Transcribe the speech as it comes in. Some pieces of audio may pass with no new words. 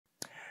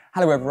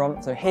Hello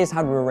everyone, so here's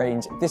how to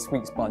arrange this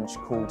week's bunch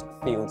called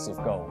Fields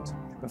of Gold.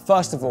 But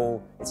first of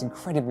all, it's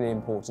incredibly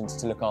important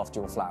to look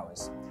after your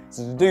flowers.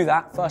 So to do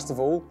that, first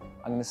of all,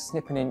 I'm going to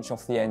snip an inch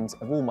off the end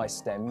of all my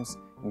stems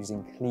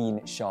using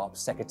clean, sharp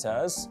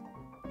secateurs.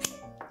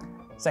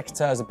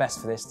 Secateurs are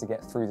best for this to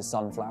get through the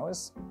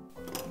sunflowers.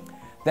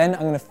 Then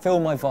I'm going to fill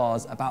my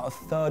vase about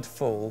 1/3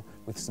 full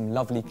with some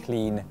lovely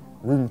clean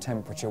room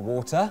temperature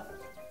water.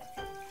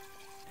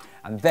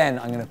 And then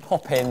I'm going to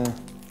pop in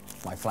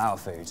my flower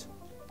food.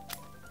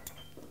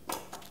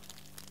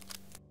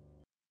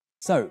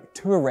 So,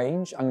 to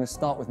arrange, I'm going to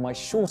start with my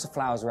shorter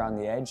flowers around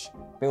the edge,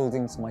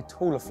 building to my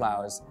taller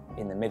flowers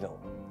in the middle.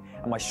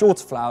 And my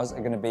shorter flowers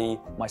are going to be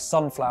my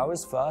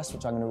sunflowers first,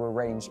 which I'm going to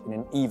arrange in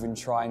an even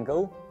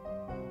triangle.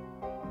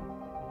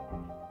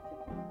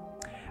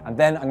 And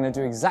then I'm going to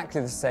do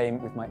exactly the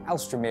same with my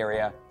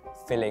alstroemeria,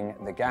 filling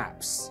the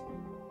gaps.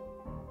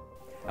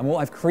 And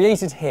what I've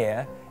created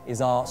here is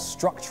our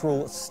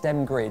structural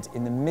stem grid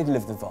in the middle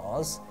of the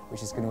vase,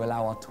 which is going to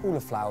allow our taller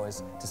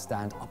flowers to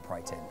stand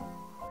upright in.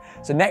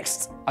 So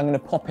next, I'm going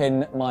to pop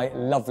in my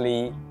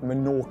lovely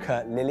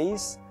Minorca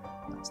lilies,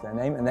 that's their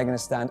name, and they're going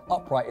to stand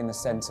upright in the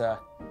centre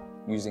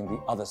using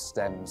the other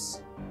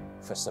stems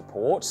for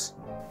support.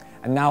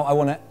 And now I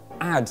want to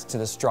add to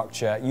the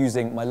structure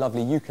using my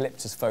lovely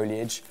eucalyptus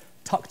foliage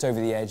tucked over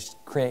the edge,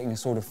 creating a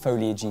sort of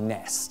foliagey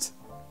nest.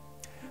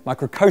 My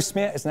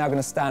crocosmia is now going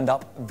to stand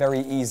up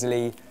very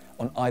easily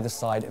on either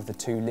side of the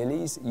two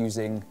lilies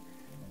using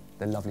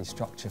the lovely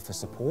structure for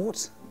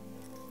support.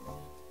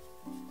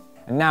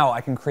 And now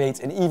I can create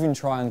an even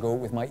triangle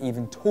with my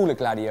even taller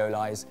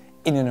gladiolis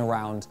in and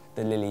around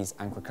the lilies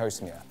and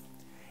crocosmia.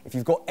 If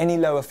you've got any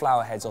lower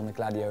flower heads on the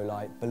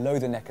gladioli below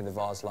the neck of the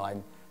vase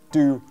line,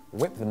 do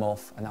whip them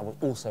off, and that will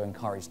also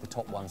encourage the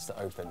top ones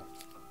to open.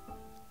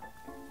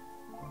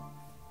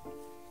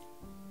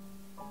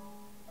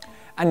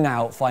 And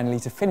now, finally,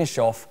 to finish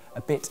off,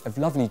 a bit of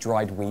lovely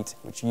dried wheat,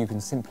 which you can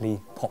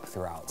simply pop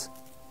throughout.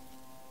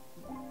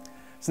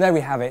 So there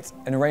we have it,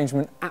 an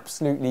arrangement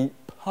absolutely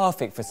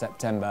perfect for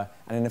September,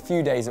 and in a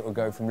few days it will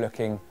go from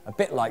looking a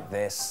bit like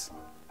this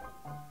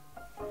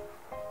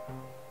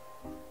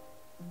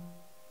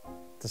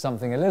to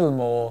something a little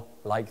more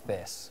like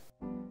this.